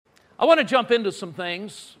I want to jump into some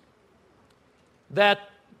things that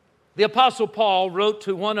the Apostle Paul wrote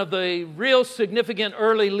to one of the real significant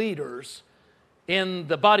early leaders in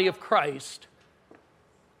the body of Christ,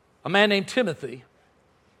 a man named Timothy.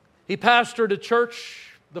 He pastored a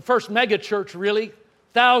church, the first mega church really.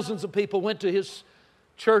 Thousands of people went to his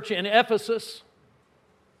church in Ephesus.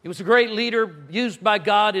 He was a great leader, used by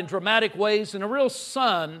God in dramatic ways, and a real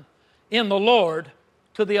son in the Lord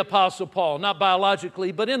to the Apostle Paul. Not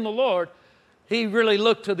biologically, but in the Lord. He really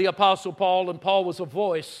looked to the Apostle Paul, and Paul was a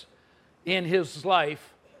voice in his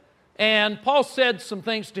life. And Paul said some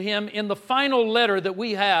things to him in the final letter that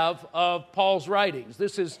we have of Paul's writings.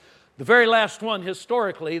 This is the very last one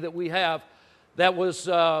historically that we have that was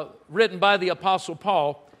written by the Apostle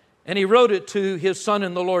Paul. And he wrote it to his son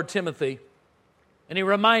in the Lord, Timothy. And he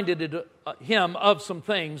reminded him of some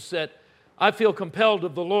things that I feel compelled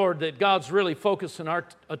of the Lord that God's really focusing our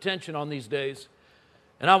attention on these days.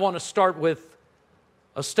 And I want to start with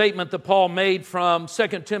a statement that Paul made from 2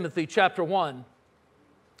 Timothy chapter 1,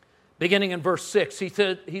 beginning in verse 6.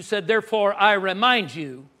 He said, "Therefore I remind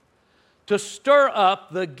you to stir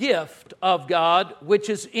up the gift of God which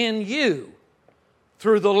is in you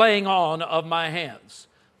through the laying on of my hands."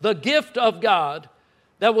 The gift of God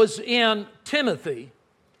that was in Timothy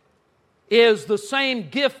is the same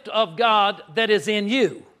gift of God that is in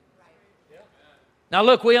you. Now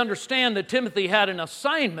look, we understand that Timothy had an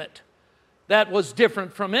assignment that was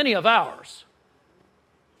different from any of ours.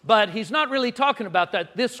 But he's not really talking about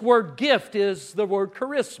that. This word gift is the word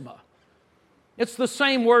charisma. It's the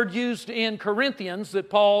same word used in Corinthians that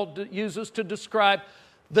Paul uses to describe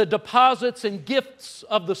the deposits and gifts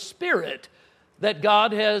of the Spirit that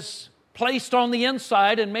God has placed on the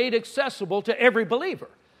inside and made accessible to every believer.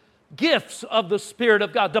 Gifts of the Spirit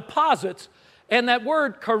of God, deposits. And that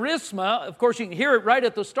word charisma, of course you can hear it right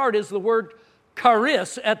at the start, is the word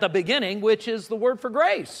charis at the beginning, which is the word for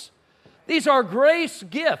grace. These are grace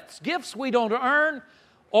gifts, gifts we don't earn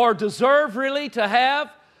or deserve really to have,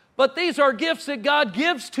 but these are gifts that God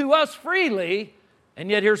gives to us freely. And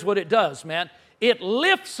yet here's what it does, man. It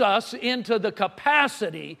lifts us into the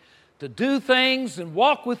capacity to do things and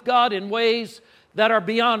walk with God in ways that are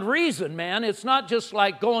beyond reason, man. It's not just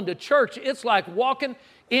like going to church. It's like walking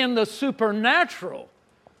in the supernatural.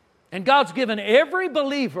 And God's given every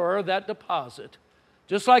believer that deposit,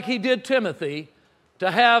 just like He did Timothy,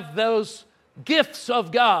 to have those gifts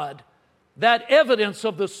of God, that evidence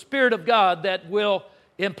of the Spirit of God that will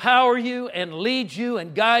empower you and lead you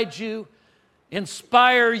and guide you,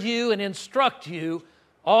 inspire you and instruct you,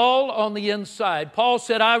 all on the inside. Paul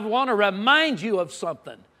said, I want to remind you of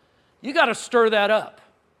something. You got to stir that up.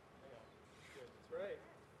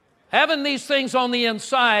 Having these things on the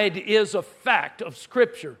inside is a fact of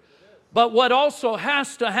Scripture. But what also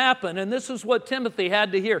has to happen, and this is what Timothy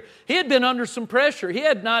had to hear. He had been under some pressure. He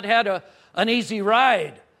had not had an easy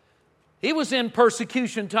ride. He was in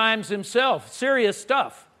persecution times himself, serious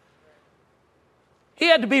stuff. He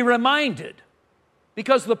had to be reminded,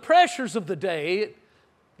 because the pressures of the day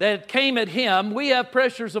that came at him, we have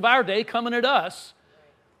pressures of our day coming at us.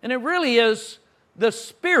 And it really is the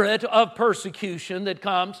spirit of persecution that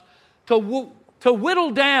comes to whittle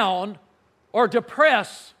down or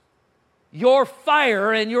depress your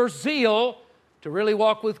fire and your zeal to really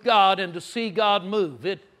walk with God and to see God move.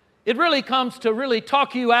 It really comes to really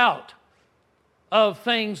talk you out of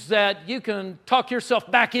things that you can talk yourself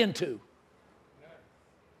back into.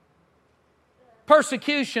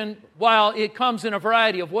 Persecution, while it comes in a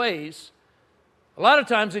variety of ways, a lot of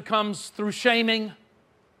times it comes through shaming,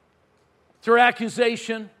 through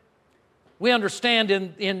accusation. We understand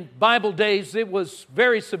in Bible days it was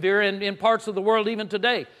very severe, and in parts of the world even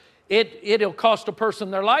today. It'll cost a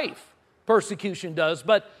person their life. Persecution does.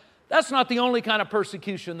 But that's not the only kind of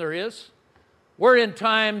persecution there is. We're in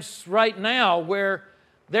times right now where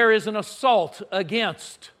there is an assault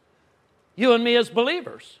against you and me as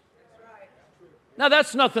believers. Now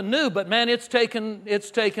that's nothing new, but man, it's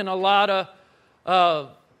taken a lot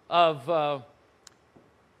of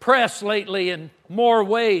press lately in more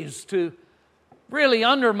ways to really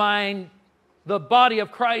undermine the body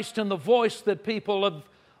of Christ and the voice that people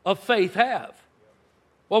of faith have.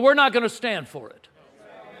 Well, we're not going to stand for it.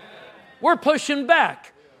 We're pushing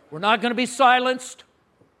back. We're not going to be silenced.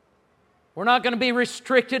 We're not going to be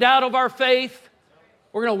restricted out of our faith.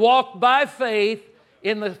 We're going to walk by faith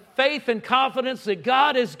in the faith and confidence that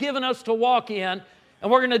God has given us to walk in,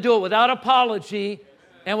 and we're going to do it without apology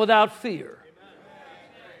and without fear.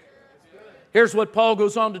 Here's what Paul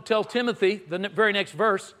goes on to tell Timothy, the very next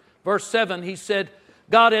verse, verse 7. He said,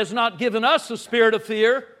 God has not given us a spirit of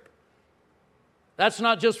fear, That's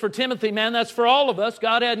not just for Timothy, man. That's for all of us.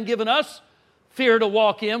 God hadn't given us fear to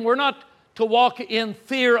walk in. We're not to walk in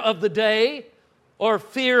fear of the day or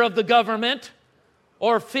fear of the government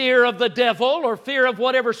or fear of the devil or fear of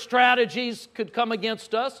whatever strategies could come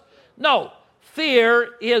against us. No,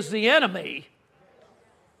 fear is the enemy.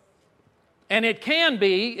 And it can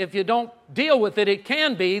be, if you don't deal with it, it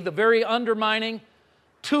can be the very undermining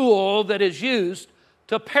tool that is used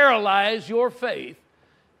to paralyze your faith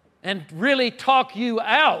and really talk you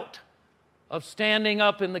out of standing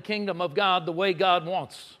up in the kingdom of God the way God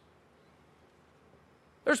wants.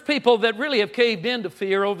 There's people that really have caved into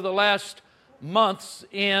fear over the last months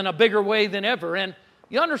in a bigger way than ever, and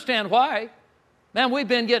you understand why. Man, we've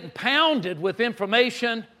been getting pounded with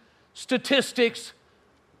information, statistics,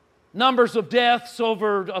 numbers of deaths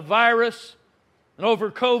over a virus and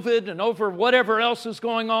over COVID and over whatever else is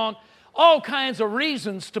going on. All kinds of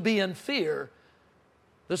reasons to be in fear.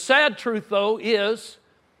 The sad truth, though, is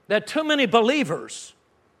that too many believers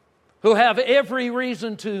who have every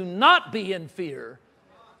reason to not be in fear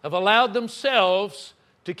have allowed themselves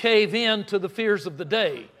to cave in to the fears of the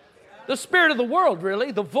day. The spirit of the world,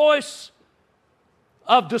 really, the voice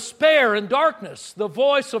of despair and darkness, the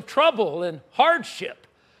voice of trouble and hardship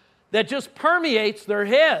that just permeates their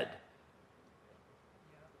head.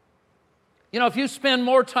 You know, if you spend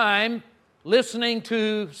more time listening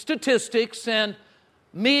to statistics and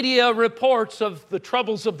media reports of the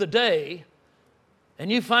troubles of the day,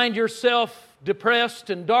 and you find yourself depressed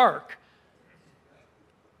and dark,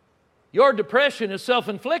 your depression is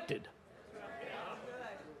self-inflicted.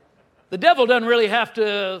 The devil doesn't really have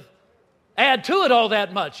to add to it all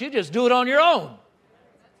that much. You just do it on your own.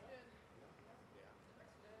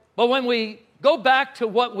 But when we go back to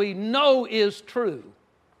what we know is true,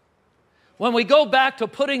 when we go back to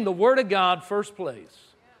putting the Word of God first place,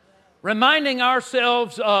 reminding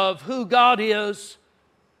ourselves of who God is,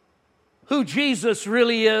 who Jesus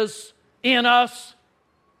really is in us,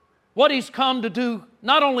 what He's come to do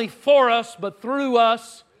not only for us but through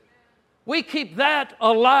us, we keep that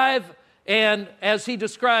alive and, as he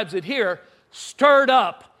describes it here, stirred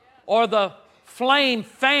up, or the flame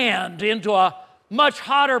fanned into a much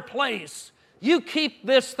hotter place. You keep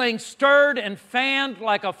this thing stirred and fanned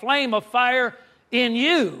like a flame of fire in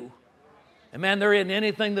you, and man, there isn't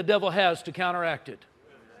anything the devil has to counteract it.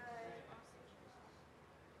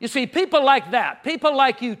 You see, people like that, people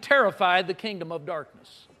like you, terrify the kingdom of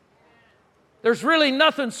darkness. There's really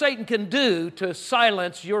nothing Satan can do to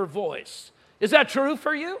silence your voice. Is that true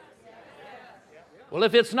for you? Well,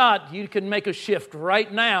 if it's not, you can make a shift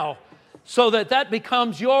right now so that that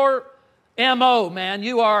becomes your MO, man.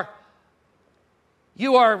 You are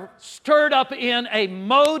stirred up in a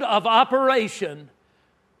mode of operation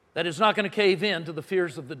that is not going to cave in to the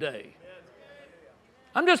fears of the day.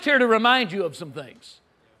 I'm just here to remind you of some things.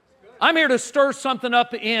 I'm here to stir something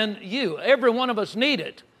up in you. Every one of us need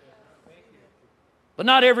it. But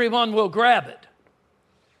not everyone will grab it.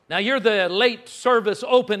 Now, you're the late service,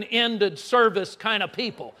 open-ended service kind of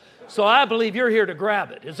people. So I believe you're here to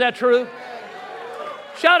grab it. Is that true?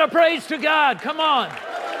 Shout a praise to God. Come on.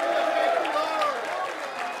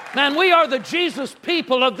 Man, we are the Jesus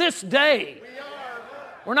people of this day.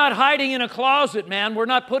 We're not hiding in a closet, man. We're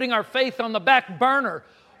not putting our faith on the back burner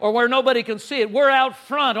or where nobody can see it. We're out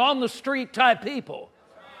front, on the street type people.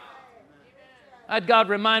 I had God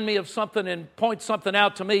remind me of something and point something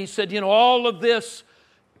out to me. He said, you know, all of this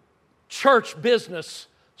church business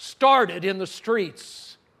started in the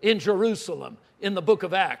streets in Jerusalem in the book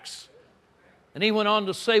of Acts. And he went on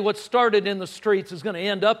to say what started in the streets is going to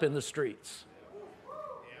end up in the streets.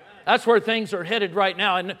 That's where things are headed right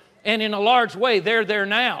now. And in a large way, they're there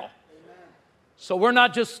now. So we're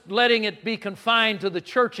not just letting it be confined to the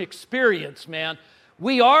church experience, man.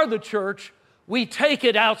 We are the church. We take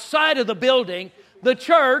it outside of the building. The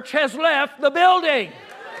church has left the building.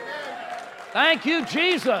 Thank you,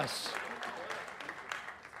 Jesus.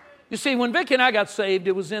 You see, when Vicki and I got saved,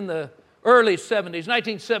 it was in the early 70s,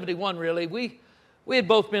 1971 really. We had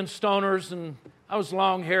both been stoners, and I was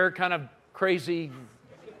long hair, kind of crazy.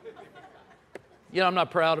 You know, I'm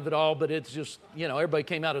not proud of it all, but it's just, you know, everybody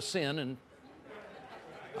came out of sin, and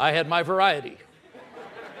I had my variety.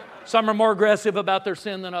 Some are more aggressive about their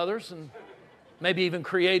sin than others, and maybe even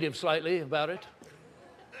creative slightly about it.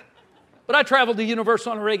 But I traveled the universe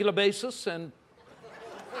on a regular basis, and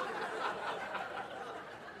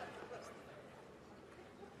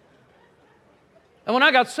when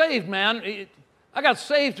I got saved, man, I got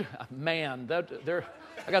saved, man.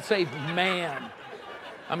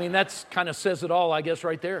 I mean, that kind of says it all, I guess,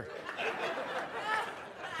 right there.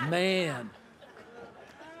 Man.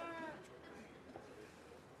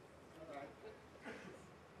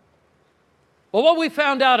 Well, what we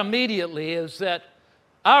found out immediately is that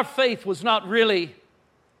our faith was not really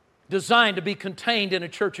designed to be contained in a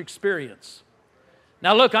church experience.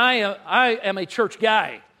 Now look, I am a church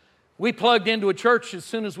guy. We plugged into a church as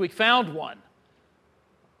soon as we found one.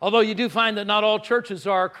 Although you do find that not all churches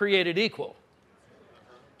are created equal.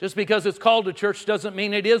 Just because it's called a church doesn't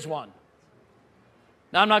mean it is one.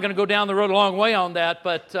 Now I'm not going to go down the road a long way on that,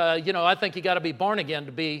 but I think you got to be born again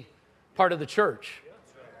to be part of the church.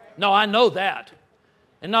 No, I know that.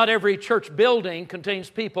 And not every church building contains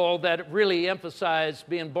people that really emphasize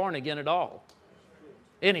being born again at all.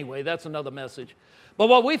 Anyway, that's another message. But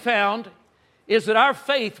what we found is that our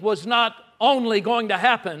faith was not only going to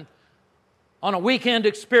happen on a weekend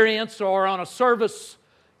experience or on a service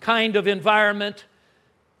kind of environment.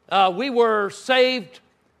 We were saved,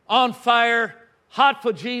 on fire, hot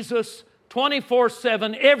for Jesus,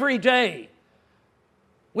 24/7, every day.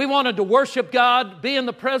 We wanted to worship God, be in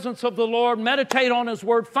the presence of the Lord, meditate on His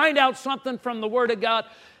Word, find out something from the Word of God,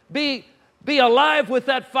 be alive with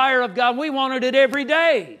that fire of God. We wanted it every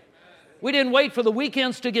day. We didn't wait for the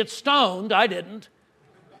weekends to get stoned. I didn't.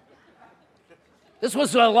 This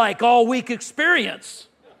was a like all-week experience,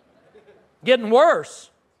 getting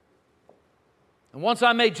worse. And once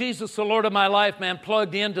I made Jesus the Lord of my life, man,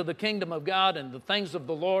 plugged into the kingdom of God and the things of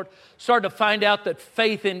the Lord, started to find out that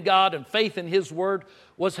faith in God and faith in His Word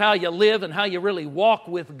was how you live and how you really walk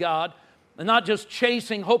with God, and not just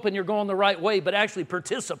chasing, hoping you're going the right way, but actually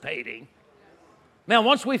participating. Man,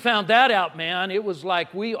 once we found that out, man, it was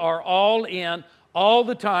like we are all in all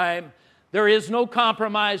the time. There is no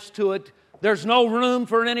compromise to it. There's no room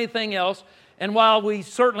for anything else. And while we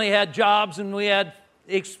certainly had jobs and we had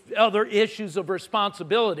other issues of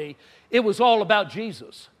responsibility, it was all about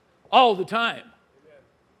Jesus all the time.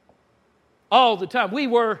 All the time. We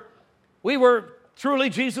were truly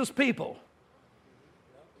Jesus people.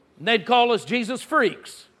 And they'd call us Jesus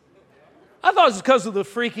freaks. I thought it was because of the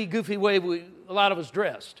freaky, goofy way a lot of us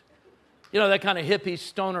dressed. That kind of hippie,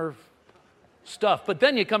 stoner stuff. But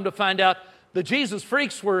then you come to find out the Jesus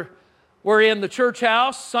freaks were in the church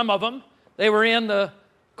house, some of them. They were in the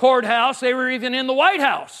courthouse. They were even in the White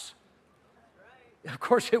House. Of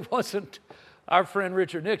course, it wasn't our friend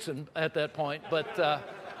Richard Nixon at that point, but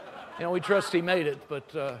we trust he made it.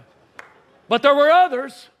 But there were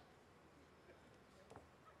others.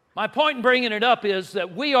 My point in bringing it up is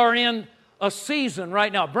that we are in a season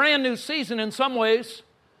right now, brand new season in some ways,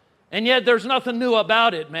 and yet there's nothing new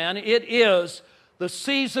about it, man. It is the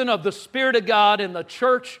season of the Spirit of God in the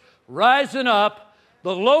church rising up,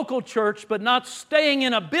 the local church, but not staying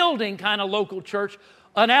in a building kind of local church,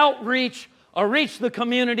 an outreach, a reach the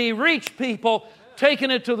community, reach people, taking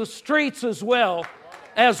it to the streets as well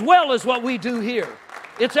as what we do here.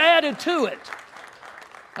 It's added to it.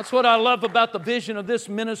 That's what I love about the vision of this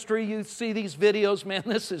ministry. You see these videos, man,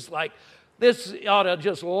 this ought to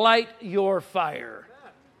just light your fire.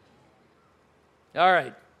 All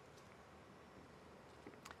right.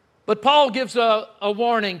 But Paul gives a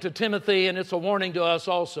warning to Timothy, and it's a warning to us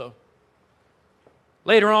also.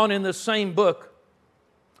 Later on in this same book.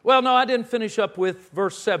 Well, no, I didn't finish up with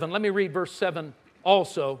verse 7. Let me read verse 7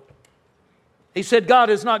 also. He said, God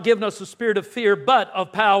has not given us a spirit of fear, but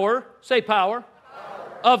of power. Say power.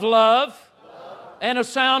 Of love. And a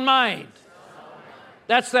sound mind.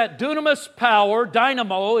 That's that dunamis power.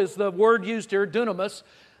 Dynamo is the word used here, dunamis.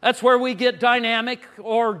 That's where we get dynamic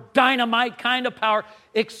or dynamite kind of power,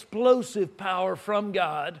 explosive power from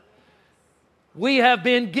God. We have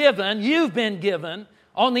been given, you've been given,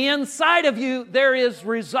 on the inside of you there is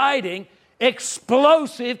residing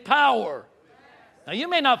explosive power. Now you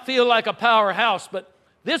may not feel like a powerhouse, but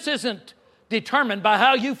this isn't determined by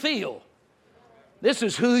how you feel. This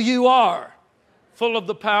is who you are, full of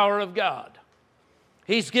the power of God.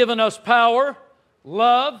 He's given us power.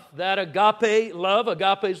 Love, that agape love.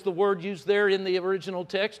 Agape is the word used there in the original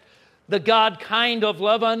text. The God kind of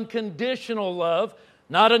love, unconditional love.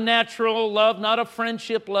 Not a natural love, not a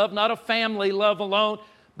friendship love, not a family love alone,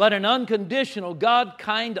 but an unconditional God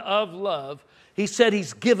kind of love. He said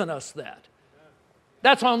He's given us that.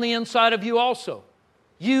 That's on the inside of you also.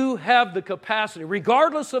 You have the capacity,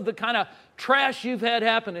 regardless of the kind of trash you've had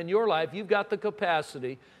happen in your life, you've got the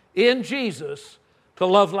capacity in Jesus to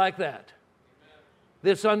love like that.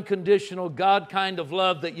 This unconditional God kind of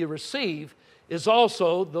love that you receive is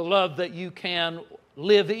also the love that you can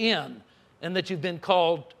live in and that you've been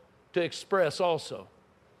called to express also.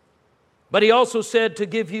 But He also said to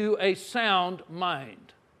give you a sound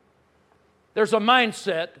mind. There's a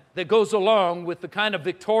mindset that goes along with the kind of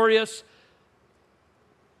victorious,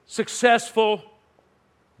 successful,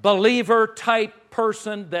 believer type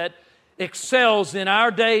person that excels in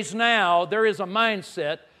our days now, there is a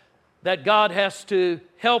mindset that God has to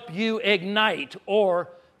help you ignite or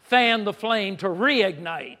fan the flame to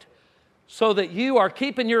reignite so that you are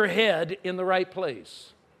keeping your head in the right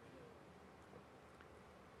place.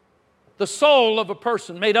 The soul of a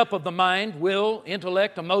person, made up of the mind, will,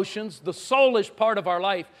 intellect, emotions, the soulish part of our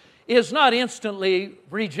life, is not instantly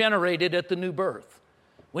regenerated at the new birth.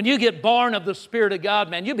 When you get born of the Spirit of God,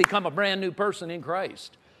 man, you become a brand new person in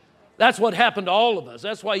Christ. That's what happened to all of us.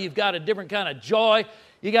 That's why you've got a different kind of joy.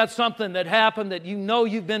 You got something that happened that you know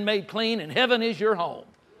you've been made clean and heaven is your home.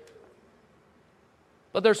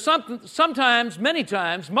 But there's sometimes, many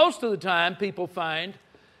times, most of the time, people find,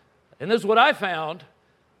 and this is what I found,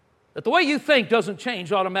 that the way you think doesn't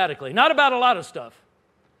change automatically. Not about a lot of stuff.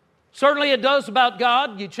 Certainly it does about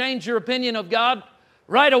God. You change your opinion of God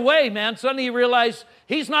right away, man. Suddenly you realize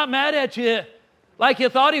He's not mad at you like you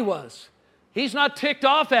thought He was. He's not ticked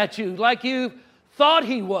off at you like you thought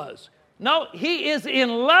He was. No, He is in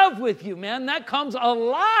love with you, man. That comes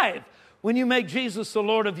alive when you make Jesus the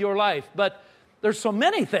Lord of your life. But there's so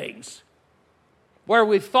many things where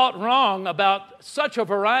we've thought wrong about such a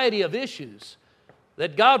variety of issues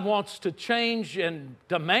that God wants to change and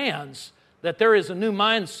demands that there is a new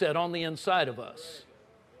mindset on the inside of us.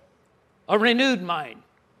 A renewed mind.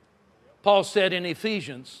 Paul said in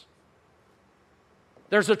Ephesians,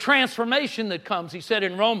 there's a transformation that comes, he said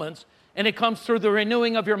in Romans, and it comes through the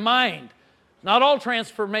renewing of your mind. Not all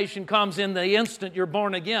transformation comes in the instant you're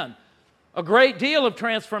born again. A great deal of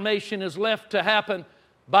transformation is left to happen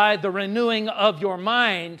by the renewing of your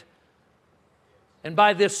mind and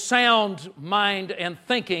by this sound mind and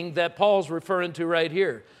thinking that Paul's referring to right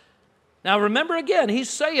here. Now remember again, he's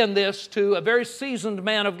saying this to a very seasoned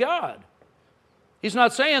man of God. He's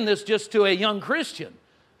not saying this just to a young Christian.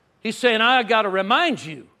 He's saying, I've got to remind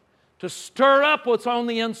you to stir up what's on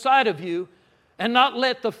the inside of you and not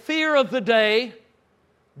let the fear of the day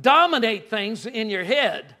dominate things in your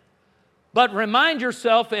head, but remind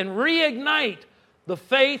yourself and reignite the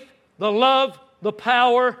faith, the love, the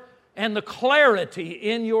power, and the clarity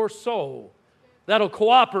in your soul that'll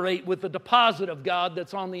cooperate with the deposit of God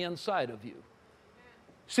that's on the inside of you.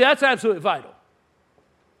 See, that's absolutely vital.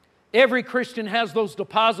 Every Christian has those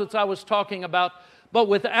deposits I was talking about, but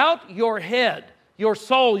without your head, your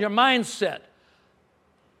soul, your mindset,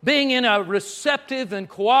 being in a receptive and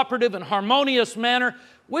cooperative and harmonious manner,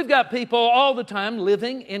 we've got people all the time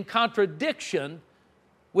living in contradiction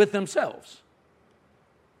with themselves.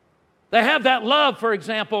 They have that love, for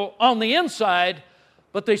example, on the inside,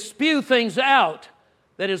 but they spew things out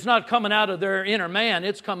that is not coming out of their inner man.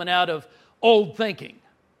 It's coming out of old thinking.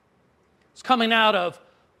 It's coming out of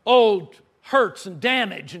old hurts and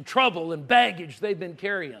damage and trouble and baggage they've been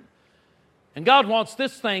carrying. And God wants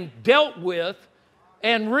this thing dealt with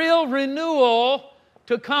and real renewal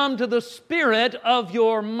to come to the spirit of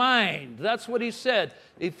your mind. That's what he said,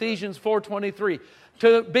 Ephesians 4:23.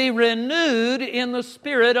 To be renewed in the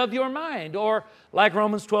spirit of your mind. Or like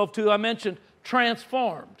Romans 12:2 I mentioned,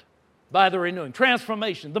 transformed by the renewing.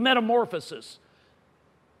 Transformation, the metamorphosis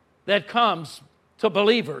that comes to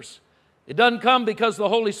believers. It doesn't come because the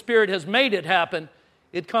Holy Spirit has made it happen.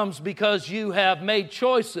 It comes because you have made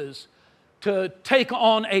choices to take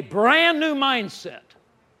on a brand new mindset.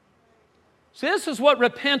 See, this is what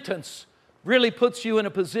repentance really puts you in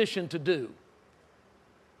a position to do.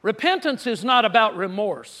 Repentance is not about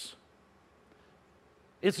remorse.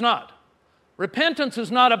 It's not. Repentance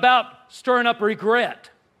is not about stirring up regret.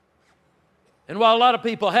 And while a lot of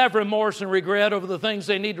people have remorse and regret over the things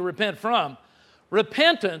they need to repent from,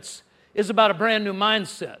 repentance is about a brand new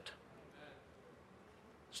mindset.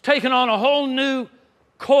 It's taking on a whole new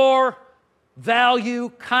core value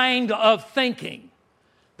kind of thinking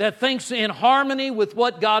that thinks in harmony with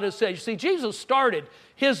what God has said. You see, Jesus started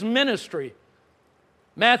his ministry.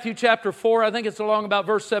 Matthew chapter 4, I think it's along about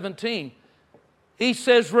verse 17. He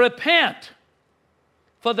says, repent,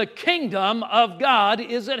 for the kingdom of God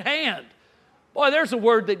is at hand. Boy, there's a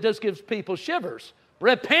word that just gives people shivers.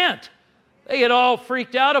 Repent. They get all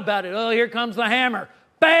freaked out about it. Oh, here comes the hammer.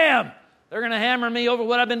 Bam! They're going to hammer me over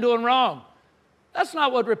what I've been doing wrong. That's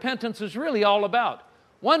not what repentance is really all about.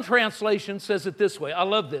 One translation says it this way. I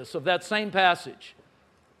love this, of that same passage.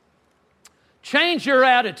 Change your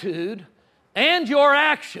attitude and your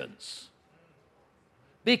actions,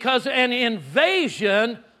 because an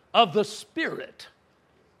invasion of the Spirit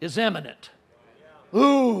is imminent.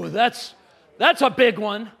 Ooh, that's a big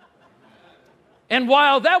one. And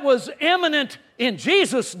while that was imminent in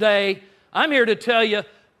Jesus' day, I'm here to tell you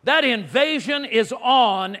that invasion is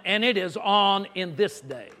on, and it is on in this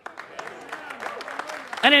day.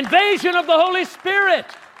 An invasion of the Holy Spirit.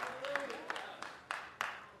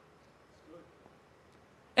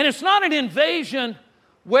 And it's not an invasion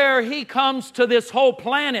where he comes to this whole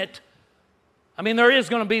planet. I mean, there is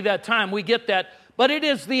going to be that time, we get that. But it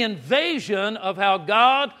is the invasion of how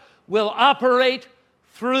God will operate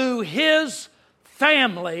through His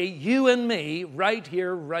family, you and me, right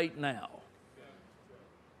here, right now.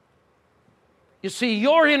 You see,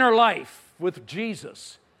 your inner life with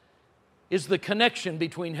Jesus is the connection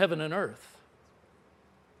between heaven and earth.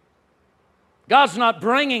 God's not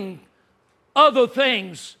bringing other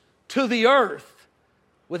things to the earth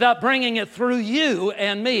without bringing it through you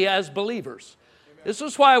and me as believers. Amen. This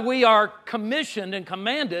is why we are commissioned and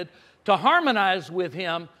commanded to harmonize with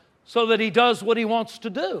Him so that He does what He wants to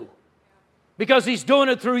do. Because He's doing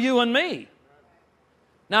it through you and me.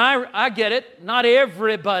 Now, I get it. Not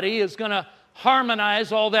everybody is going to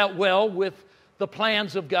harmonize all that well with the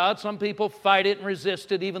plans of God. Some people fight it and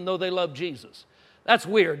resist it even though they love Jesus. That's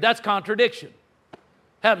weird. That's contradiction.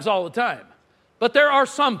 Happens all the time. But there are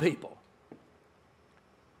some people.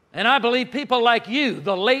 And I believe people like you,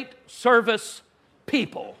 the late service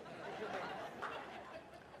people,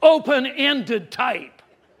 open-ended type.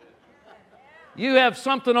 You have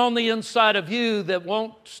something on the inside of you that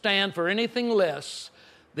won't stand for anything less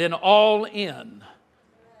than all in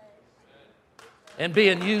and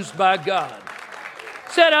being used by God.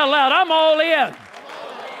 Say it out loud, I'm all in.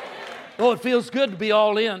 Oh, it feels good to be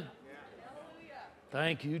all in.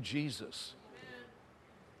 Thank you, Jesus.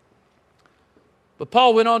 But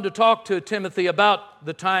Paul went on to talk to Timothy about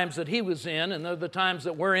the times that he was in, and they're the times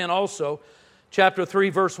that we're in also. Chapter 3,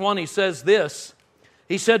 verse 1, he says this.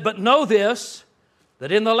 He said, "But know this,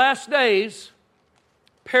 that in the last days,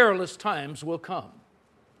 perilous times will come."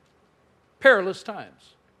 Perilous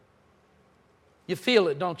times. You feel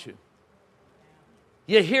it, don't you?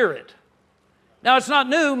 You hear it. Now, it's not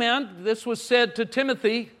new, man. This was said to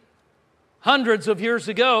Timothy hundreds of years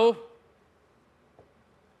ago.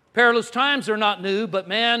 Perilous times are not new, but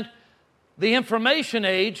man, the information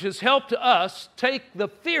age has helped us take the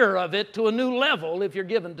fear of it to a new level if you're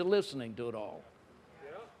given to listening to it all.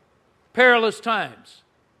 Yeah. Perilous times.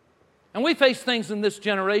 And we face things in this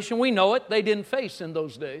generation, we know it, they didn't face in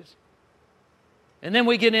those days. And then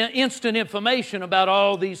we get instant information about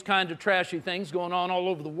all these kinds of trashy things going on all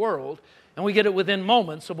over the world, and we get it within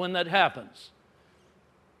moments of when that happens.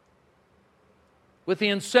 With the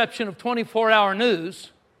inception of 24-hour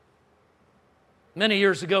news, many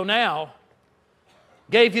years ago now,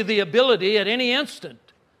 gave you the ability at any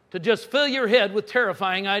instant to just fill your head with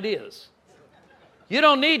terrifying ideas. You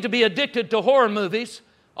don't need to be addicted to horror movies.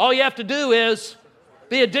 All you have to do is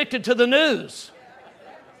be addicted to the news.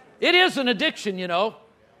 It is an addiction, you know.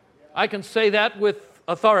 I can say that with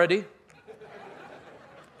authority.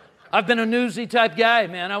 I've been a newsy type guy,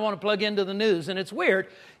 man. I want to plug into the news, and it's weird.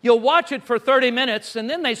 You'll watch it for 30 minutes, and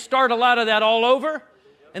then they start a lot of that all over,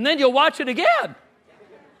 and then you'll watch it again.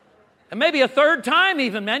 And maybe a third time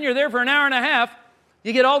even, man. You're there for an hour and a half.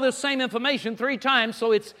 You get all this same information 3 times,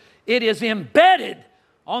 so it is embedded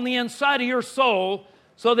on the inside of your soul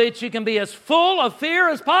so that you can be as full of fear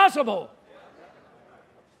as possible.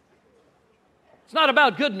 It's not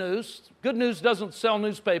about good news. Good news doesn't sell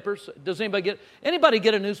newspapers. Does anybody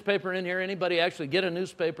get a newspaper in here? Anybody actually get a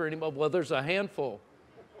newspaper anymore? Well, there's a handful.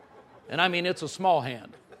 And I mean, it's a small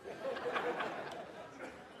hand.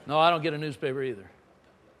 No, I don't get a newspaper either.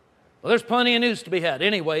 Well, there's plenty of news to be had.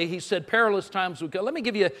 Anyway, he said perilous times would come. Let me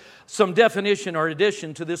give you some definition or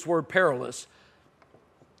addition to this word perilous.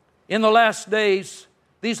 In the last days,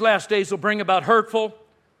 these last days will bring about hurtful,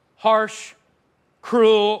 harsh,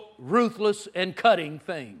 cruel, ruthless, and cutting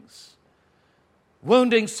things.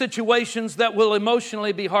 Wounding situations that will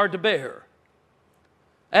emotionally be hard to bear.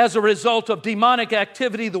 As a result of demonic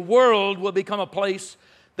activity, the world will become a place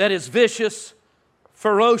that is vicious,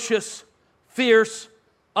 ferocious, fierce,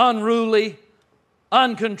 unruly,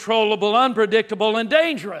 uncontrollable, unpredictable, and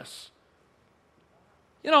dangerous.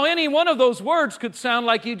 You know, any one of those words could sound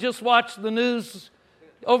like you just watched the news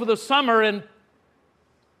over the summer and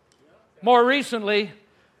more recently,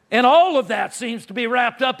 and all of that seems to be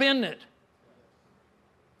wrapped up in it.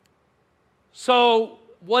 So,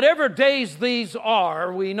 whatever days these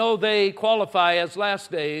are, we know they qualify as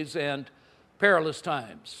last days and perilous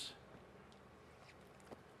times.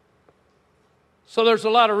 So there's a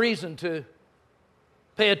lot of reason to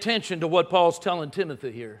pay attention to what Paul's telling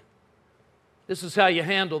Timothy here. This is how you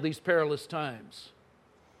handle these perilous times.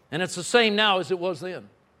 And it's the same now as it was then.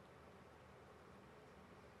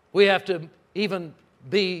 We have to even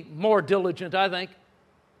be more diligent, I think,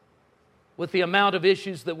 with the amount of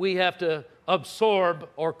issues that we have to absorb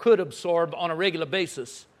or could absorb on a regular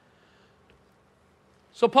basis.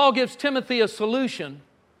 So Paul gives Timothy a solution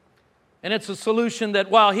And it's a solution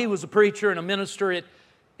that while he was a preacher and a minister, it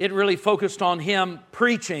really focused on him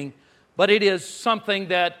preaching, but it is something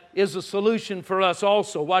that is a solution for us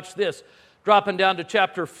also. Watch this. Dropping down to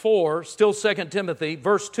chapter 4, still 2 Timothy,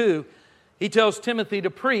 verse 2, he tells Timothy to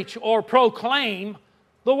preach or proclaim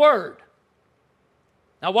the word.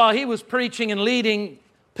 Now, while he was preaching and leading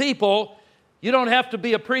people, you don't have to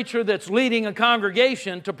be a preacher that's leading a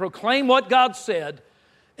congregation to proclaim what God said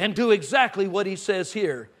and do exactly what he says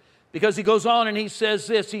here. Because he goes on and he says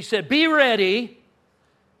this, he said, be ready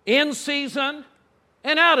in season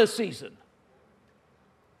and out of season.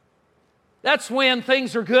 That's when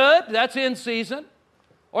things are good, that's in season,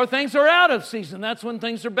 or things are out of season, that's when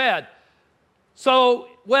things are bad. So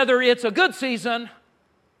whether it's a good season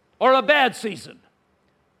or a bad season.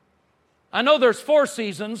 I know there's 4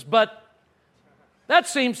 seasons, but that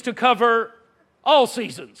seems to cover all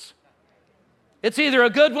seasons. It's either a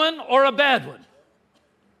good one or a bad one.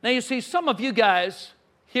 Now you see, some of you guys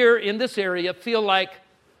here in this area feel like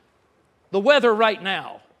the weather right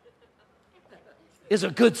now is a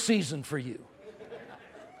good season for you.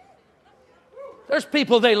 There's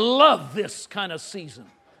people, they love this kind of season.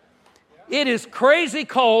 It is crazy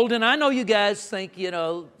cold, and I know you guys think,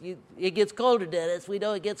 it gets colder, Dennis. We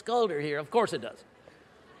know it gets colder here. Of course it does.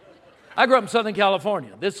 I grew up in Southern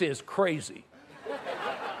California. This is crazy.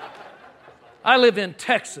 I live in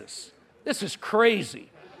Texas. This is crazy.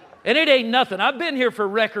 And it ain't nothing. I've been here for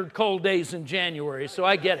record cold days in January, so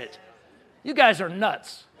I get it. You guys are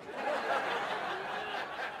nuts.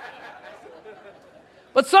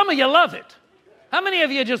 But some of you love it. How many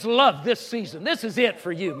of you just love this season? This is it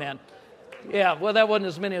for you, man. Yeah, well, that wasn't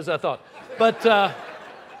as many as I thought. But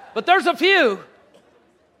there's a few.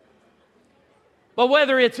 But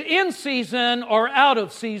whether it's in season or out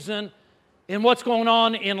of season, in what's going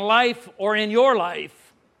on in life or in your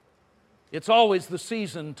life, it's always the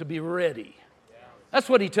season to be ready. That's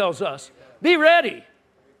what he tells us. Be ready.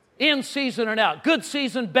 In season and out. Good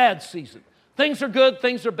season, bad season. Things are good,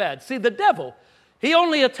 things are bad. See, the devil, he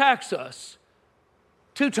only attacks us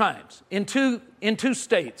 2 times, in two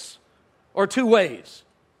states, or 2 ways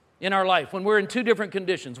in our life, when we're in 2 different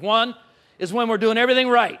conditions. One is when we're doing everything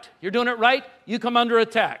right. You're doing it right, you come under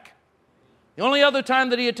attack. The only other time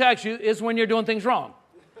that he attacks you is when you're doing things wrong.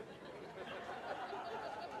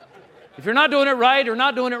 If you're not doing it right or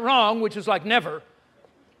not doing it wrong, which is like never,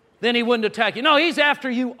 then he wouldn't attack you. No, he's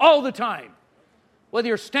after you all the time. Whether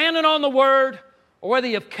you're standing on the word or whether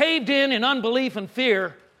you've caved in unbelief and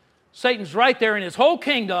fear, Satan's right there in his whole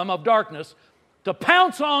kingdom of darkness to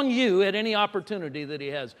pounce on you at any opportunity that he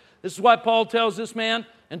has. This is why Paul tells this man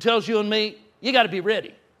and tells you and me, you got to be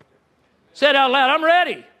ready. Say it out loud, I'm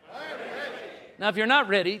ready. I'm ready. Now, if you're not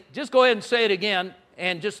ready, just go ahead and say it again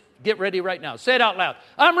and just get ready right now. Say it out loud.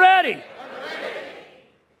 I'm ready. I'm ready.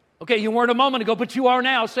 Okay, you weren't a moment ago, but you are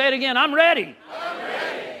now. Say it again. I'm ready. I'm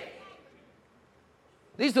ready.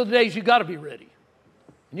 These are the days you got to be ready.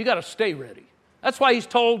 And you got to stay ready. That's why he's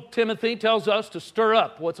told Timothy, tells us to stir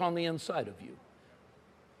up what's on the inside of you.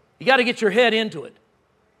 You got to get your head into it.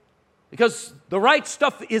 Because the right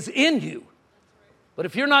stuff is in you. But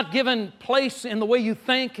if you're not given place in the way you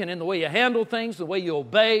think and in the way you handle things, the way you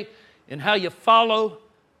obey, and how you follow,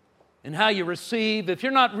 and how you receive, if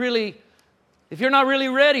you're not really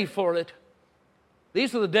ready for it,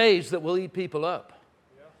 these are the days that will eat people up.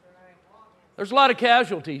 There's a lot of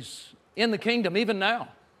casualties in the kingdom, even now.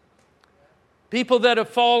 People that have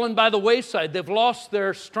fallen by the wayside, they've lost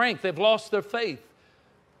their strength, they've lost their faith,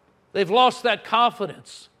 they've lost that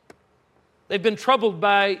confidence. They've been troubled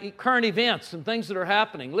by current events and things that are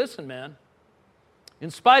happening. Listen, man,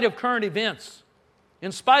 in spite of current events,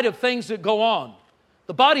 in spite of things that go on,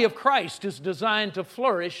 the body of Christ is designed to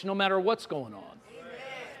flourish no matter what's going on.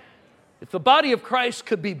 If the body of Christ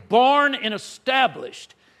could be born and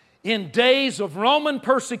established in days of Roman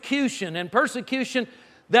persecution, and persecution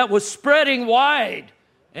that was spreading wide,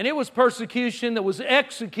 and it was persecution that was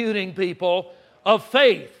executing people of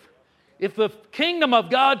faith. If the kingdom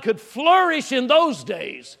of God could flourish in those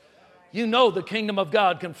days, you know the kingdom of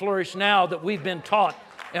God can flourish now that we've been taught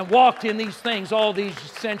and walked in these things all these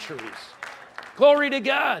centuries. Glory to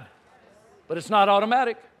God. But it's not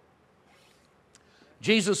automatic.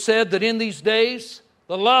 Jesus said that in these days,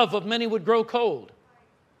 the love of many would grow cold.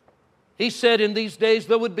 He said in these days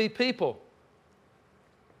there would be people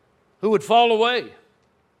who would fall away.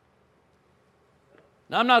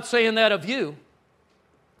 Now, I'm not saying that of you,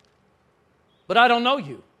 but I don't know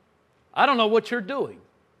you. I don't know what you're doing.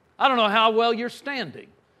 I don't know how well you're standing,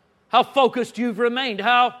 how focused you've remained,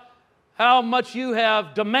 how much you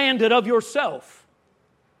have demanded of yourself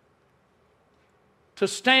to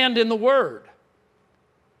stand in the Word.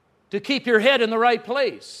 to keep your head in the right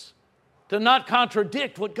place, to not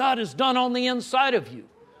contradict what God has done on the inside of you,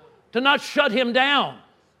 to not shut Him down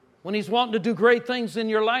when He's wanting to do great things in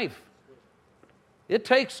your life. It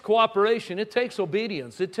takes cooperation. It takes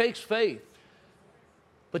obedience. It takes faith.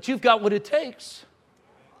 But you've got what it takes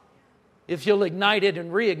if you'll ignite it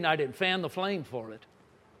and reignite it and fan the flame for it.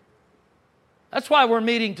 That's why we're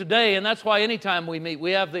meeting today, and that's why anytime we meet,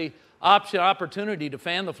 we have the opportunity to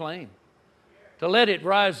fan the flame, to let it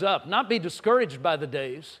rise up, not be discouraged by the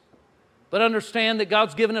days, but understand that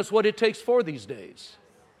God's given us what it takes for these days.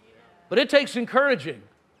 But it takes encouraging.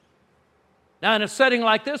 Now, in a setting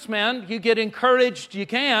like this, man, you get encouraged, you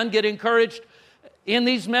can get encouraged in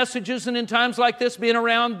these messages and in times like this, being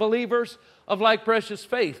around believers of like precious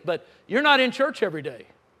faith. But you're not in church every day.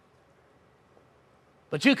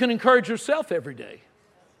 But you can encourage yourself every day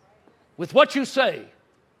with what you say,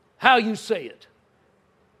 how you say it.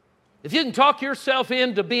 If you can talk yourself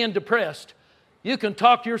into being depressed, you can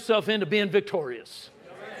talk yourself into being victorious.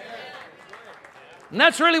 And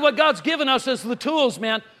that's really what God's given us as the tools,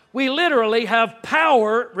 man. We literally have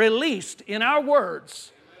power released in our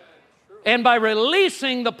words. And by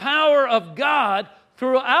releasing the power of God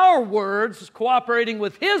through our words, cooperating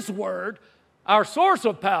with His Word, our source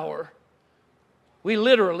of power, we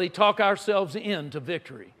literally talk ourselves into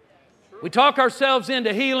victory. We talk ourselves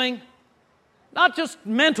into healing, not just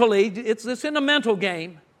mentally, it's in a mental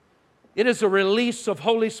game. It is a release of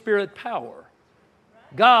Holy Spirit power.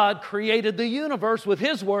 God created the universe with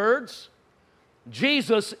His words.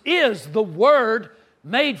 Jesus is the Word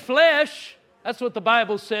made flesh. That's what the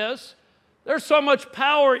Bible says. There's so much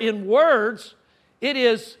power in words, it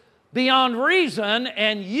is beyond reason,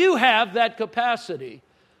 and you have that capacity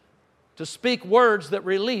to speak words that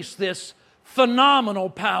release this phenomenal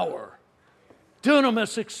power,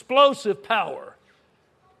 dunamis, explosive power.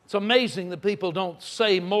 It's amazing that people don't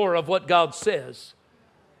say more of what God says,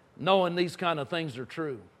 knowing these kind of things are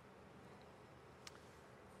true.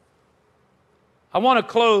 I want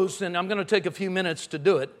to close, and I'm going to take a few minutes to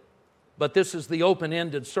do it, but this is the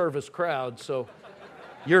open-ended service crowd, so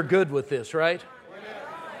you're good with this, right?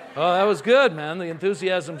 Oh, that was good, man. The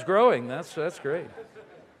enthusiasm's growing. That's great.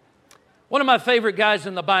 One of my favorite guys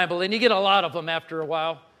in the Bible, and you get a lot of them after a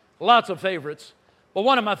while, lots of favorites, but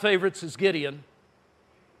one of my favorites is Gideon.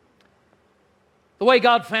 The way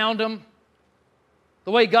God found him,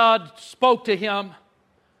 the way God spoke to him,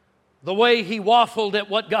 the way he waffled at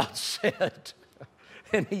what God said.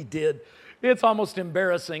 And he did. It's almost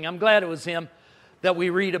embarrassing. I'm glad it was him that we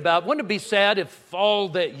read about. Wouldn't it be sad if all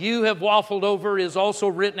that you have waffled over is also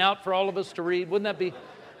written out for all of us to read? Wouldn't that be?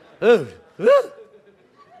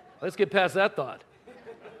 Let's get past that thought.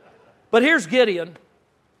 But here's Gideon.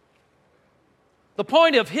 The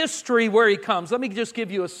point of history where he comes. Let me just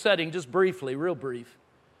give you a setting, just briefly, real brief.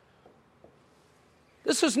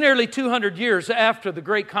 This is nearly 200 years after the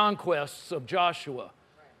great conquests of Joshua.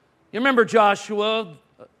 You remember Joshua,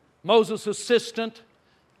 Moses' assistant,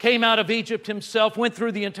 came out of Egypt himself, went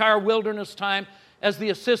through the entire wilderness time as the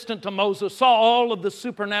assistant to Moses, saw all of the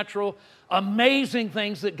supernatural, amazing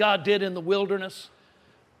things that God did in the wilderness,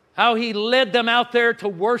 how He led them out there to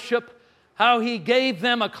worship, how He gave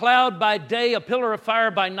them a cloud by day, a pillar of fire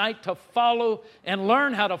by night to follow and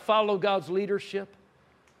learn how to follow God's leadership.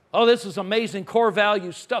 Oh, this is amazing core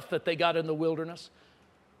value stuff that they got in the wilderness.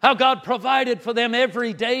 How God provided for them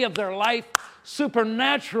every day of their life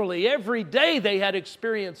supernaturally. Every day they had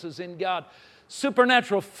experiences in God.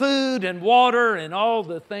 Supernatural food and water and all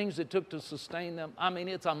the things it took to sustain them. I mean,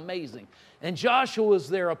 it's amazing. And Joshua was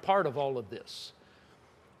there a part of all of this.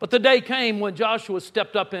 But the day came when Joshua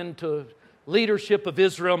stepped up into leadership of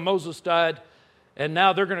Israel. Moses died, and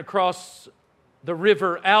now they're going to cross the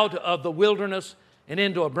river out of the wilderness and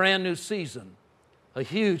into a brand new season. A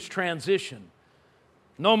huge transition.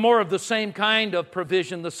 No more of the same kind of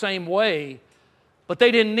provision the same way, but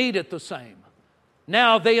they didn't need it the same.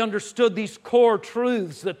 Now they understood these core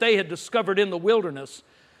truths that they had discovered in the wilderness.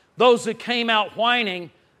 Those that came out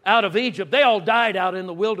whining out of Egypt, they all died out in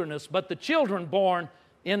the wilderness, but the children born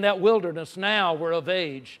in that wilderness now were of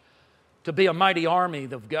age to be a mighty army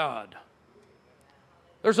of God.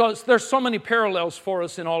 There's so many parallels for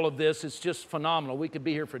us in all of this. It's just phenomenal. We could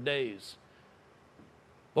be here for days.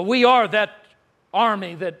 But we are that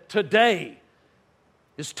army that today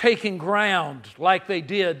is taking ground like they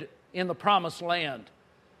did in the promised land.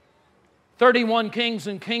 31 kings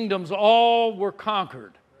and kingdoms all were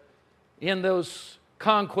conquered in those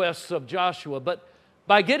conquests of Joshua. But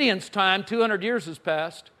by Gideon's time, 200 years has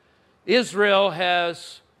passed, Israel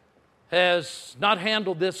has not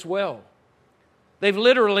handled this well. They've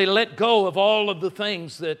literally let go of all of the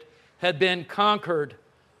things that had been conquered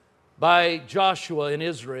by Joshua in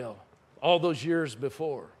Israel all those years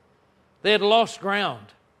before. They had lost ground.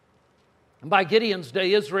 And by Gideon's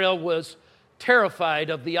day, Israel was terrified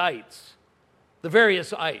of the ites, the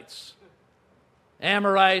various ites.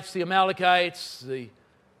 Amorites, the Amalekites, the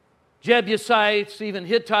Jebusites, even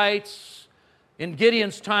Hittites. In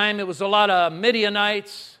Gideon's time, it was a lot of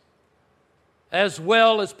Midianites, as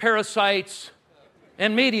well as Perizzites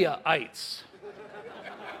and Mediaites.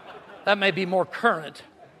 That may be more current.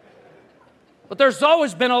 But there's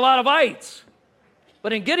always been a lot of ites.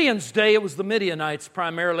 But in Gideon's day, it was the Midianites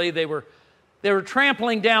primarily. They were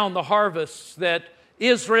trampling down the harvests that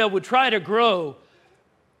Israel would try to grow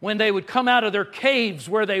when they would come out of their caves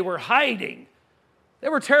where they were hiding. They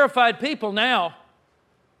were terrified people now.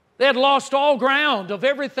 They had lost all ground of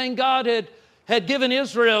everything God had given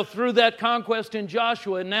Israel through that conquest in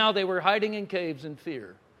Joshua, and now they were hiding in caves in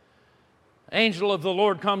fear. Angel of the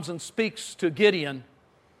Lord comes and speaks to Gideon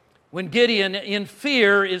when Gideon, in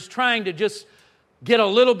fear, is trying to just get a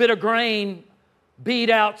little bit of grain beat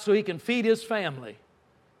out so he can feed his family.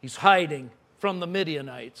 He's hiding from the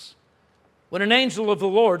Midianites. When an angel of the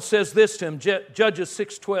Lord says this to him, Judges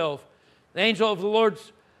 6:12, the angel of the Lord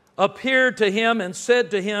appeared to him and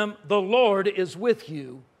said to him, "The Lord is with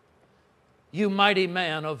you, you mighty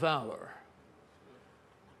man of valor."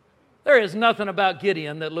 There is nothing about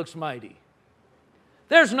Gideon that looks mighty.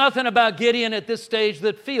 There's nothing about Gideon at this stage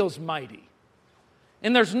that feels mighty.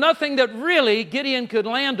 And there's nothing that really Gideon could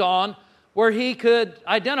land on where he could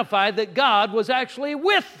identify that God was actually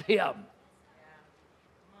with him.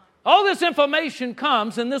 All this information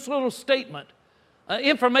comes in this little statement.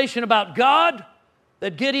 Information about God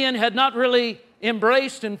that Gideon had not really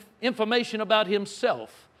embraced, and information about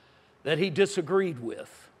himself that he disagreed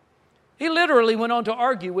with. He literally went on to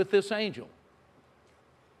argue with this angel.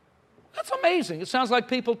 That's amazing. It sounds like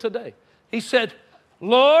people today. He said,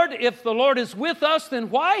 "Lord, if the Lord is with us, then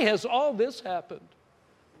why has all this happened?"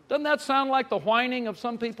 Doesn't that sound like the whining of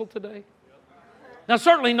some people today? Now,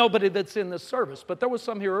 certainly nobody that's in this service, but there was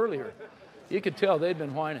some here earlier. You could tell they'd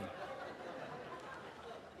been whining.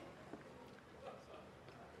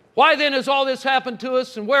 Why then has all this happened to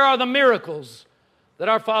us, and where are the miracles that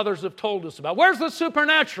our fathers have told us about? Where's the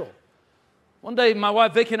supernatural? One day, my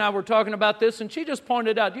wife Vicki and I were talking about this, and she just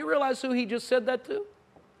pointed out, do you realize who he just said that to?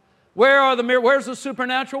 Where's the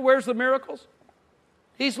supernatural? Where's the miracles?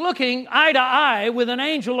 He's looking eye to eye with an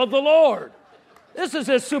angel of the Lord. This is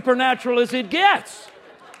as supernatural as it gets.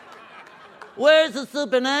 Where's the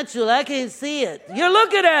supernatural? I can't see it. You're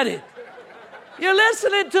looking at it. You're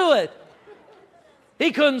listening to it.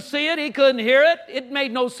 He couldn't see it. He couldn't hear it. It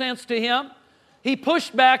made no sense to him. He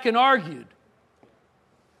pushed back and argued.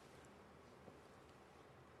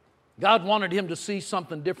 God wanted him to see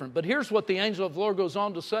something different. But here's what the angel of the Lord goes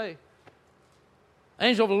on to say.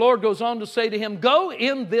 Angel of the Lord goes on to say to him, "Go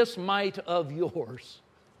in this might of yours."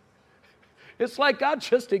 It's like God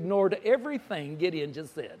just ignored everything Gideon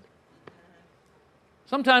just said.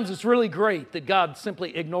 Sometimes it's really great that God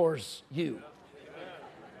simply ignores you.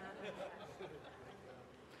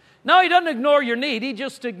 No, he doesn't ignore your need. He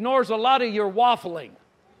just ignores a lot of your waffling.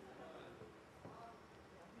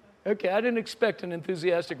 Okay, I didn't expect an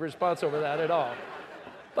enthusiastic response over that at all.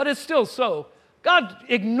 But it's still so. God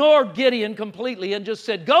ignored Gideon completely and just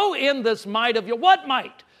said, "Go in this might of your..." What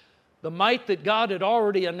might? The might that God had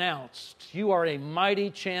already announced. You are a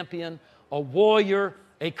mighty champion, a warrior,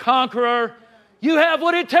 a conqueror. You have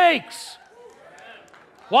what it takes.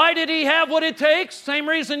 Why did he have what it takes? Same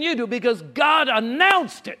reason you do, because God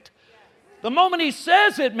announced it. The moment he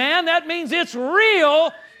says it, man, that means it's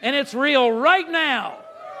real, and it's real right now.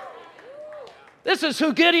 This is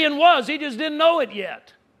who Gideon was. He just didn't know it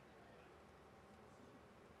yet.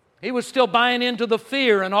 He was still buying into the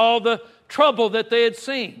fear and all the trouble that they had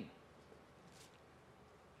seen.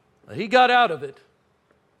 But he got out of it.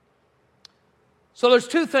 So there's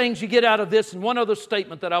two things you get out of this, and one other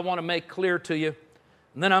statement that I want to make clear to you,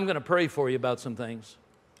 and then I'm going to pray for you about some things.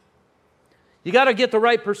 You got to get the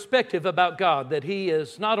right perspective about God, that he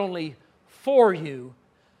is not only for you,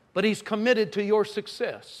 but he's committed to your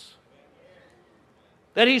success.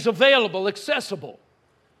 That he's available, accessible.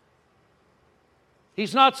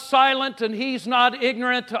 He's not silent, and he's not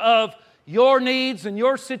ignorant of your needs and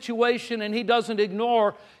your situation, and he doesn't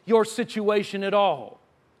ignore your situation at all.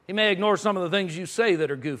 He may ignore some of the things you say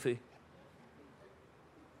that are goofy.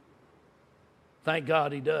 Thank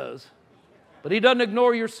God he does. But he doesn't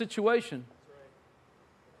ignore your situation.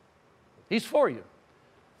 He's for you.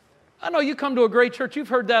 I know you come to a great church. You've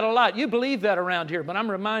heard that a lot. You believe that around here, but I'm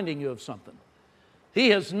reminding you of something.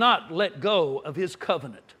 He has not let go of his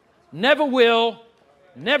covenant. Never will,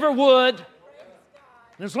 never would,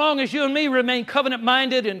 And as long as you and me remain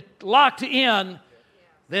covenant-minded and locked in,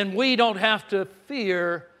 then we don't have to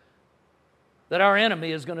fear that our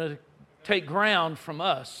enemy is going to take ground from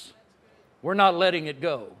us. We're not letting it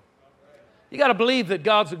go. You got to believe that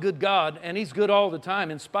God's a good God, and He's good all the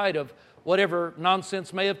time in spite of whatever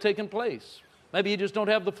nonsense may have taken place. Maybe you just don't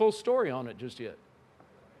have the full story on it just yet.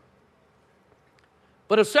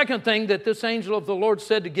 But a second thing that this angel of the Lord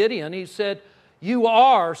said to Gideon, he said, you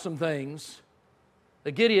are some things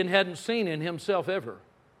that Gideon hadn't seen in himself ever.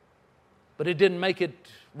 But it didn't make it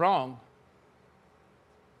wrong.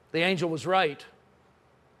 The angel was right.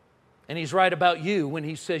 And he's right about you when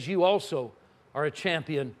he says you also are a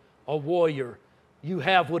champion, a warrior. You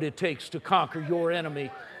have what it takes to conquer your enemy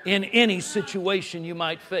in any situation you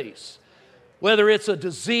might face. Whether it's a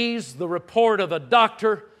disease, the report of a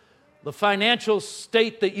doctor, the financial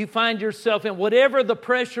state that you find yourself in, whatever the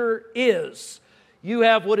pressure is, you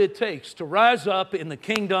have what it takes to rise up in the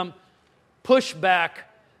kingdom, push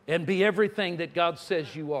back, and be everything that God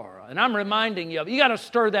says you are. And I'm reminding you, you got to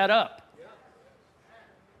stir that up.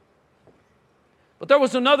 But there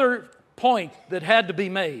was another point that had to be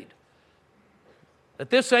made.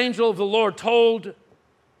 That this angel of the Lord told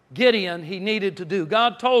Gideon he needed to do.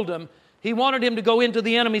 God told him He wanted him to go into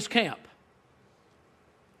the enemy's camp.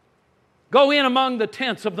 Go in among the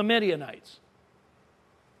tents of the Midianites.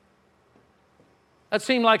 That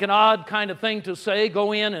seemed like an odd kind of thing to say,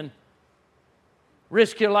 go in and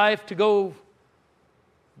risk your life to go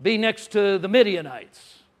be next to the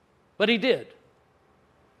Midianites. But he did.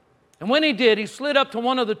 And when he did, he slid up to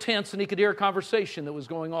one of the tents and he could hear a conversation that was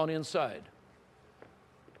going on inside.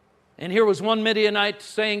 And here was one Midianite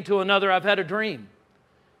saying to another, I've had a dream.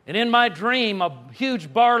 And in my dream, a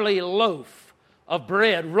huge barley loaf of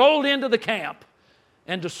bread rolled into the camp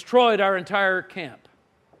and destroyed our entire camp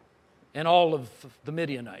and all of the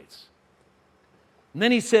Midianites. And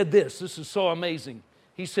then he said this is so amazing.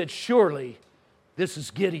 He said, surely this is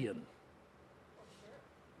Gideon.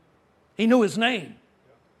 He knew his name.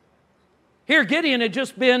 Here, Gideon had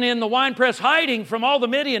just been in the winepress hiding from all the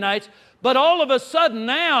Midianites, but all of a sudden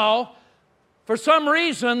now, for some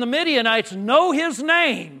reason, the Midianites know his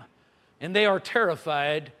name, and they are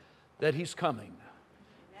terrified that he's coming.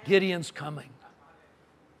 Gideon's coming.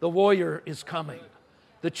 The warrior is coming.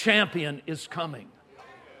 The champion is coming.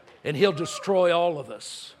 And he'll destroy all of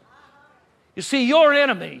us. You see, your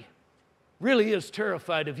enemy really is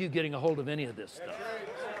terrified of you getting a hold of any of this stuff.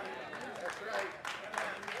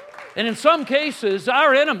 And in some cases,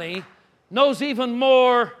 our enemy knows even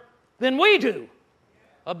more than we do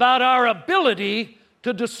about our ability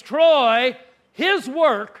to destroy his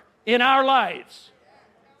work in our lives.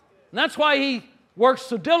 And that's why he works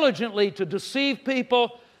so diligently to deceive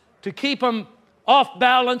people, to keep them off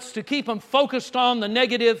balance, to keep them focused on the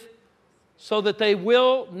negative, so that they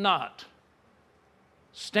will not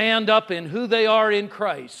stand up in who they are in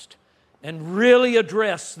Christ and really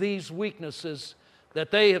address these weaknesses that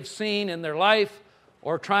they have seen in their life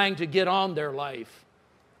or trying to get on their life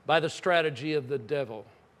by the strategy of the devil.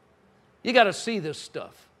 You got to see this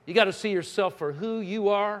stuff. You got to see yourself for who you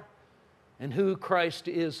are and who Christ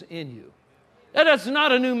is in you. That is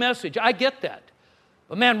not a new message. I get that.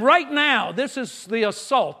 But man, right now, this is the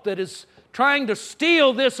assault that is trying to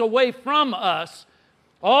steal this away from us.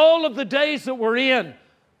 All of the days that we're in,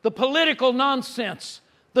 the political nonsense,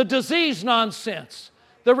 the disease nonsense,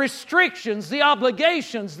 the restrictions, the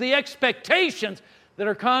obligations, the expectations that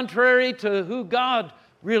are contrary to who God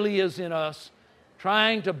really is in us,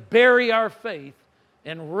 trying to bury our faith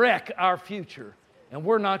and wreck our future. And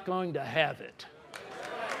we're not going to have it.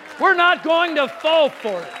 We're not going to fall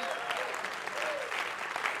for it.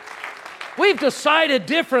 We've decided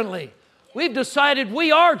differently. We've decided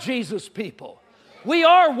we are Jesus people. We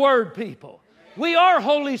are Word people. We are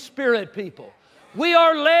Holy Spirit people. We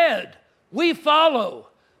are led. We follow.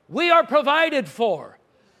 We are provided for.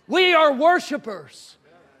 We are worshipers.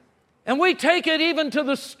 And we take it even to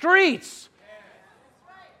the streets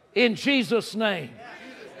in Jesus' name.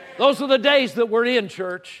 Those are the days that we're in,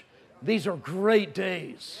 church. These are great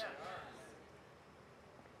days.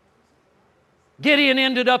 Gideon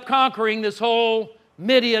ended up conquering this whole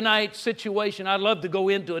Midianite situation. I'd love to go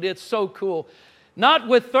into it. It's so cool. Not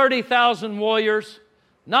with 30,000 warriors,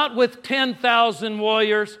 not with 10,000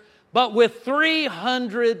 warriors, but with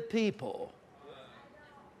 300 people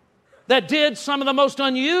that did some of the most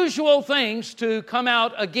unusual things to come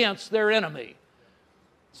out against their enemy.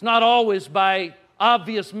 It's not always by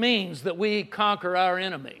obvious means that we conquer our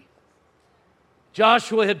enemy.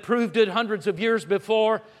 Joshua had proved it hundreds of years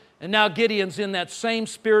before, and now Gideon's in that same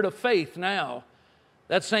spirit of faith now.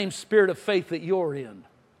 That same spirit of faith that you're in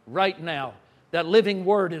right now. that living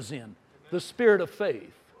word is in, the spirit of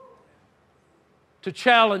faith, to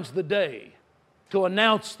challenge the day, to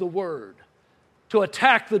announce the word, to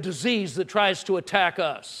attack the disease that tries to attack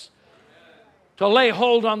us, to lay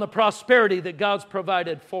hold on the prosperity that God's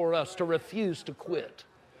provided for us, to refuse to quit.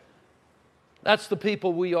 That's the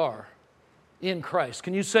people we are in Christ.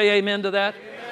 Can you say amen to that? Amen.